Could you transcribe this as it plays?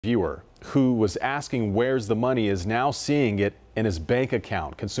Viewer who was asking where's the money is now seeing it in his bank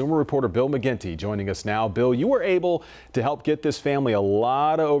account. Consumer reporter Bill McGinty joining us now. Bill, you were able to help get this family a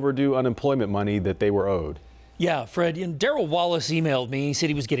lot of overdue unemployment money that they were owed. Yeah, Fred, Darryl Wallace emailed me. He said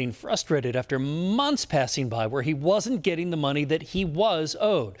he was getting frustrated after months passing by where he wasn't getting the money that he was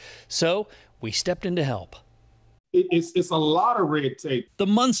owed. So we stepped in to help. It's a lot of red tape. The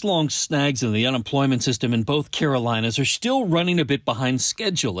months-long snags in the unemployment system in both Carolinas are still running a bit behind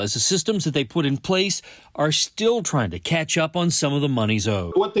schedule as the systems that they put in place are still trying to catch up on some of the monies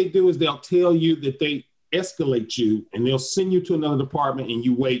owed. What they do is they'll tell you that they escalate you and they'll send you to another department and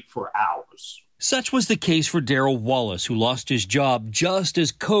you wait for hours. Such was the case for Darryl Wallace, who lost his job just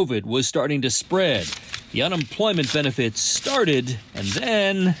as COVID was starting to spread. The unemployment benefits started, and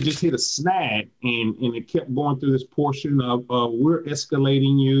then Just hit a snag, and it kept going through this portion of we're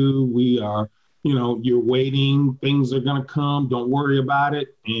escalating you. We are, you're waiting. Things are going to come. Don't worry about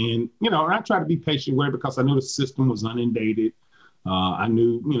it. And, and I try to be patient with it because I knew the system was inundated. I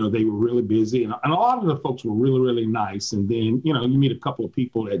knew, they were really busy, and a lot of the folks were really, really nice. And then, you meet a couple of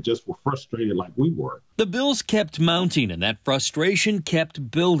people that just were frustrated like we were. The bills kept mounting, and that frustration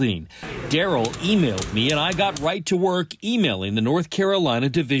kept building. Darryl emailed me, and I got right to work emailing the North Carolina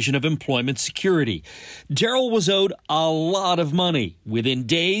Division of Employment Security. Darryl was owed a lot of money. Within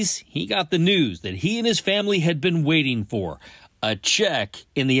days, he got the news that he and his family had been waiting for. A check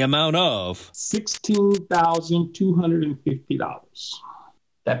in the amount of $16,250.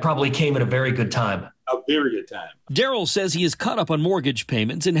 That probably came at a very good time. A very good time. Darryl says he is caught up on mortgage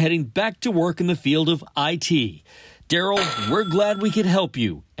payments and heading back to work in the field of IT. Darryl, we're glad we could help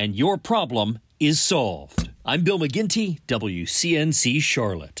you, and your problem is solved. I'm Bill McGinty, WCNC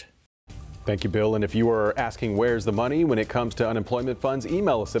Charlotte. Thank you, Bill. And if you are asking where's the money when it comes to unemployment funds,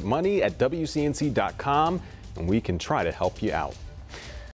 email us at money@wcnc.com. and we can try to help you out.